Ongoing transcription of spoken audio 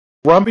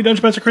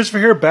grumpydms Christopher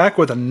here, back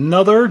with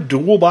another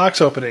dual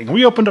box opening.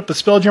 We opened up the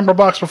Spelljammer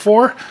box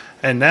before,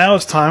 and now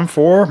it's time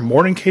for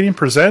Mordenkainen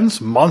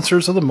Presents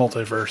Monsters of the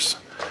Multiverse.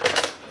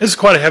 This is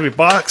quite a heavy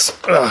box.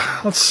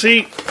 Let's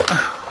see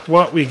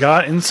what we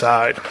got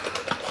inside.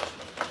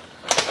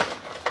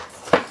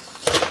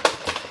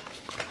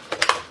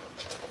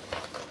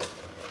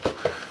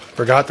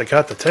 Forgot to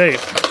cut the tape.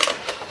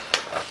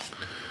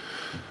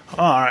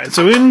 Alright,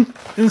 so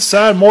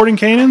inside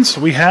Mordenkainen's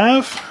we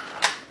have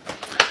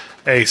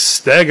a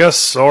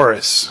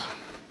Stegosaurus.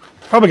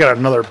 Probably got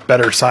another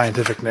better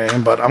scientific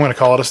name, but I'm going to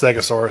call it a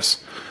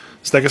Stegosaurus.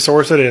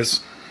 Stegosaurus it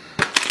is.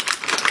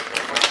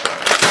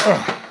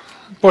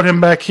 Put him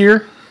back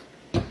here.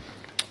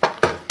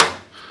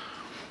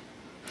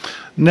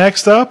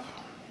 Next up,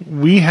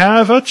 we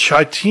have a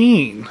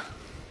Chitine.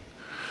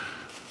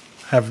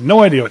 Have no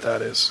idea what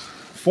that is.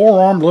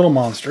 Four-armed little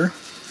monster.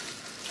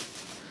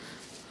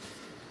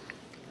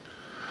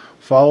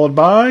 Followed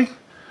by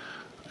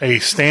a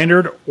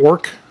standard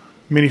orc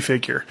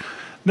minifigure.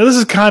 Now this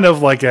is kind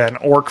of like an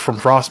orc from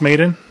Frost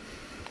Maiden,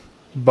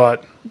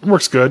 but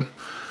works good.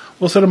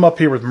 We'll set him up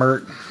here with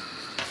Mert.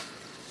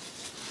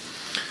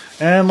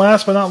 And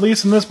last but not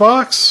least in this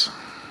box,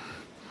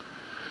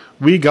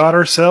 we got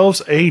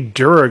ourselves a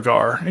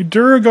Duragar. A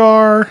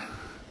Duragar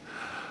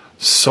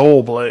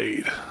Soul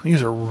Blade.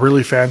 These are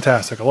really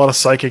fantastic. A lot of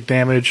psychic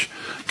damage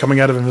coming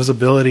out of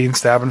invisibility and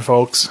stabbing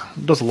folks.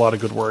 Does a lot of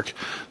good work.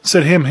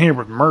 Set him here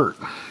with Mert.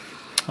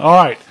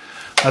 Alright.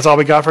 That's all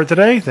we got for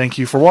today. Thank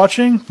you for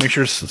watching. Make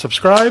sure to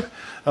subscribe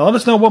and let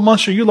us know what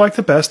monster you like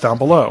the best down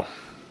below.